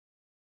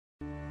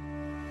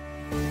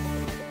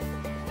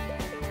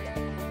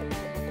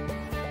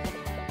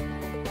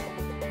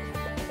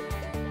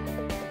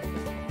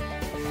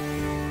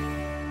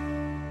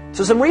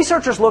So some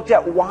researchers looked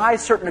at why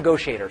certain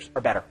negotiators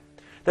are better.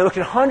 They looked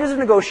at hundreds of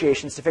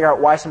negotiations to figure out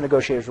why some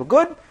negotiators were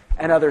good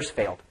and others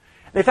failed.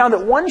 They found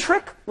that one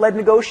trick led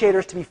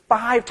negotiators to be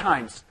 5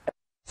 times as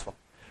successful.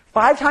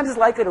 5 times as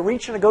likely to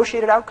reach a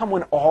negotiated outcome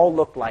when all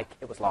looked like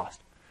it was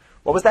lost.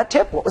 What was that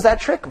tip? What was that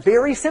trick?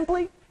 Very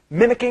simply,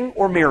 mimicking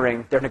or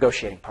mirroring their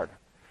negotiating partner.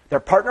 Their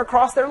partner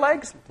crossed their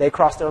legs, they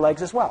crossed their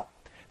legs as well.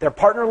 Their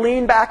partner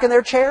leaned back in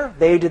their chair,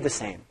 they did the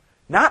same.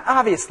 Not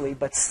obviously,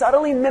 but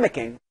subtly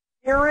mimicking,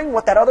 mirroring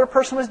what that other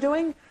person was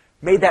doing,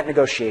 made that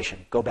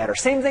negotiation go better.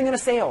 Same thing in a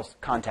sales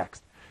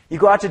context. You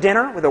go out to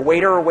dinner with a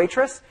waiter or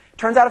waitress.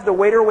 Turns out if the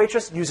waiter or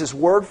waitress uses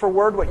word for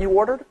word what you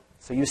ordered,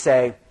 so you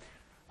say,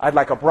 I'd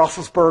like a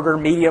Brussels burger,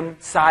 medium,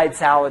 side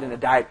salad, and a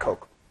Diet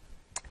Coke.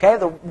 Okay,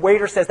 the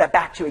waiter says that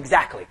back to you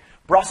exactly.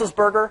 Brussels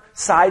burger,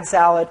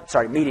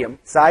 medium,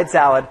 side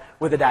salad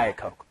with a Diet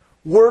Coke.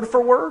 Word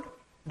for word,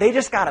 they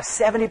just got a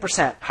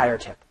 70% higher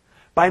tip.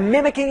 By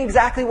mimicking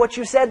exactly what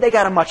you said, they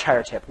got a much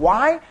higher tip.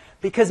 Why?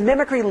 Because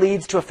mimicry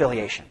leads to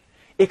affiliation.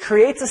 It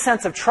creates a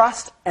sense of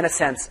trust and a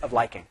sense of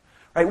liking.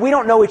 Right? We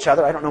don't know each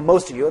other. I don't know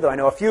most of you, though I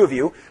know a few of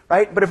you.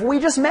 Right? But if we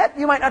just met,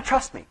 you might not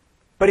trust me.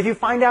 But if you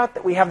find out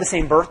that we have the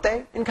same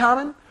birthday in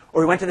common,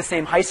 or we went to the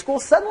same high school,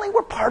 suddenly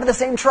we're part of the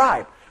same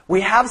tribe.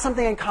 We have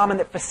something in common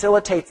that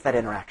facilitates that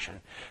interaction.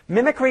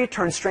 Mimicry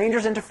turns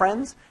strangers into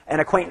friends and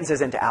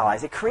acquaintances into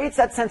allies. It creates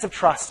that sense of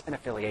trust and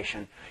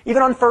affiliation.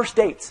 Even on first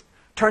dates.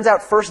 Turns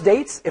out first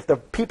dates, if the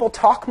people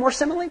talk more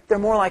similarly, they're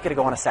more likely to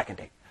go on a second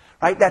date.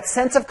 Right? That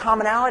sense of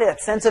commonality,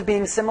 that sense of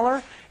being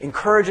similar,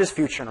 encourages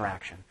future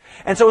interaction.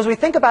 And so as we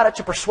think about it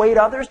to persuade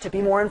others to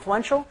be more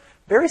influential,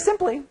 very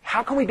simply,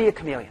 how can we be a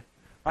chameleon?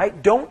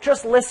 Right? Don't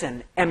just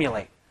listen,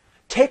 emulate.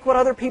 Take what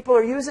other people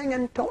are using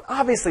and don't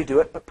obviously do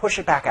it, but push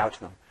it back out to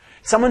them.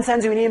 Someone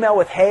sends you an email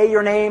with, hey,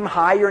 your name,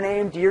 hi, your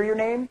name, dear, your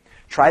name.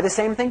 Try the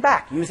same thing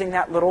back using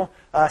that little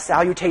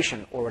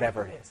salutation or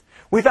whatever it is.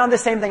 We found the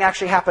same thing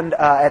actually happened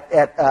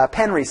at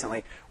Penn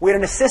recently. We had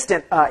an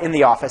assistant in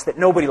the office that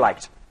nobody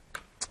liked.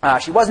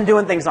 She wasn't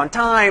doing things on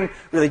time,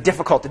 really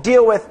difficult to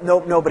deal with.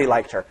 Nobody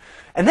liked her.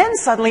 And then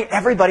suddenly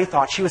everybody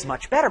thought she was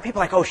much better. People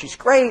were like, oh, she's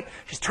great.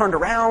 She's turned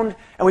around.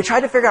 And we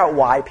tried to figure out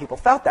why people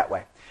felt that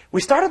way. We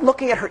started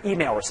looking at her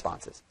email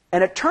responses.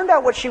 And it turned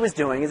out what she was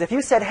doing is if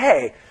you said,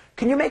 hey,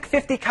 can you make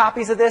 50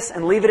 copies of this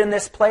and leave it in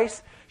this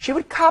place? She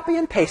would copy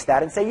and paste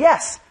that and say,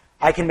 yes,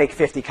 I can make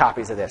 50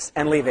 copies of this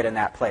and leave it in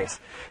that place.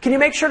 Can you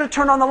make sure to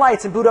turn on the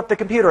lights and boot up the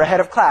computer ahead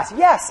of class?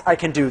 Yes, I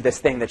can do this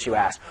thing that you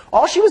asked.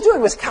 All she was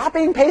doing was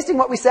copying, pasting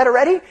what we said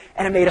already,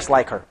 and it made us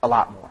like her a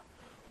lot more.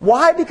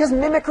 Why? Because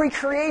mimicry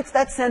creates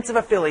that sense of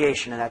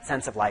affiliation and that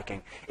sense of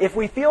liking. If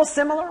we feel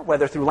similar,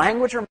 whether through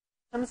language or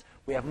mechanisms,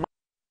 we have much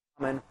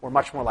in common. We're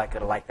much more likely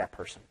to like that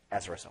person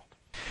as a result.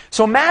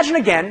 So imagine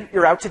again,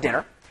 you're out to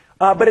dinner,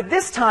 but at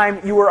this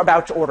time you were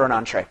about to order an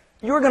entree.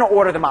 You were going to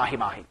order the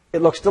mahi-mahi.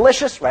 It looks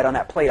delicious right on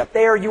that plate up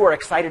there. You are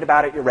excited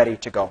about it. You're ready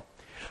to go.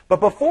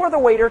 But before the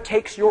waiter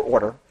takes your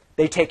order,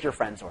 they take your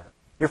friend's order.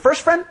 Your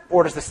first friend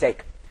orders the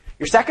steak.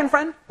 Your second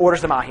friend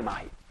orders the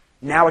mahi-mahi.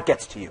 Now it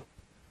gets to you.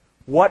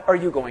 What are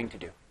you going to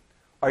do?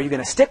 Are you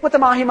going to stick with the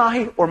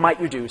mahi-mahi, or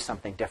might you do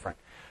something different?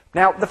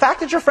 Now, the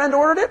fact that your friend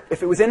ordered it,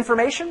 if it was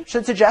information,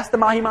 should suggest the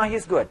mahi-mahi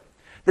is good.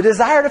 The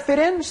desire to fit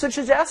in should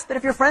suggest that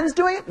if your friend's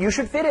doing it, you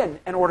should fit in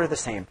and order the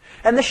same.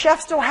 And the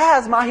chef still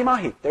has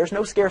mahi-mahi. There's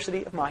no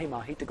scarcity of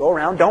mahi-mahi to go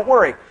around. Don't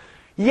worry.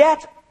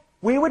 Yet,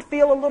 we would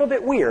feel a little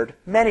bit weird,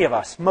 many of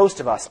us,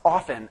 most of us,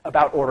 often,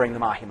 about ordering the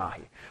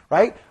mahi-mahi.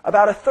 Right?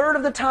 About a third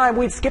of the time,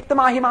 we'd skip the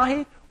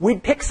mahi-mahi,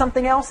 we'd pick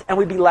something else, and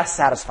we'd be less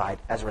satisfied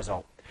as a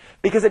result.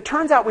 Because it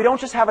turns out we don't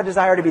just have a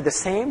desire to be the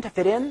same, to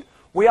fit in,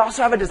 we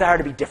also have a desire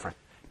to be different,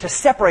 to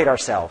separate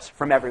ourselves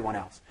from everyone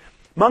else.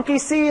 Monkey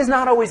see is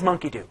not always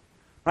monkey do.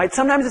 Right?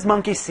 Sometimes it's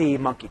monkey see,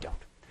 monkey don't.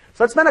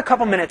 So let's spend a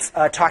couple minutes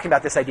talking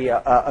about this idea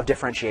of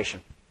differentiation.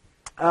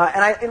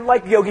 And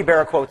like Yogi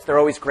Berra quotes, they're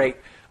always great.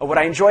 What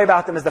I enjoy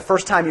about them is the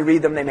first time you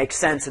read them, they make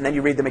sense, and then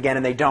you read them again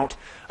and they don't.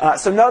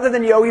 So other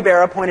than Yogi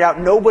Berra pointed out,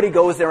 nobody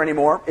goes there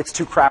anymore. It's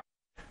too crowded,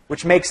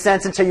 which makes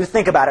sense until you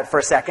think about it for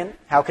a second.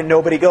 How can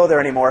nobody go there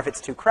anymore if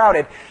it's too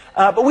crowded?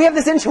 But we have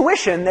this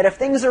intuition that if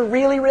things are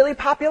really, really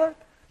popular,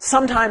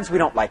 sometimes we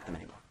don't like them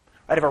anymore.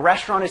 Right? If a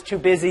restaurant is too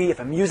busy, if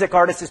a music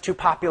artist is too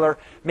popular,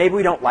 maybe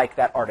we don't like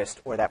that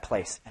artist or that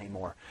place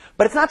anymore.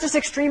 But it's not just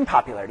extreme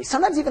popularity.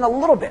 Sometimes even a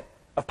little bit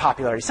of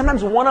popularity.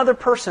 Sometimes one other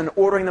person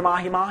ordering the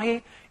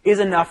mahi-mahi is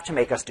enough to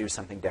make us do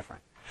something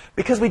different.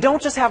 Because we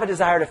don't just have a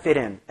desire to fit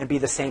in and be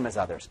the same as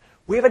others.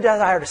 We have a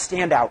desire to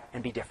stand out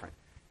and be different.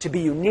 To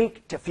be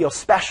unique, to feel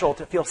special,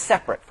 to feel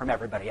separate from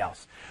everybody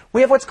else. We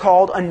have what's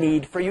called a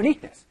need for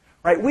uniqueness.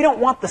 Right? We don't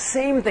want the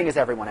same thing as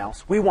everyone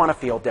else. We want to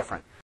feel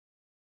different.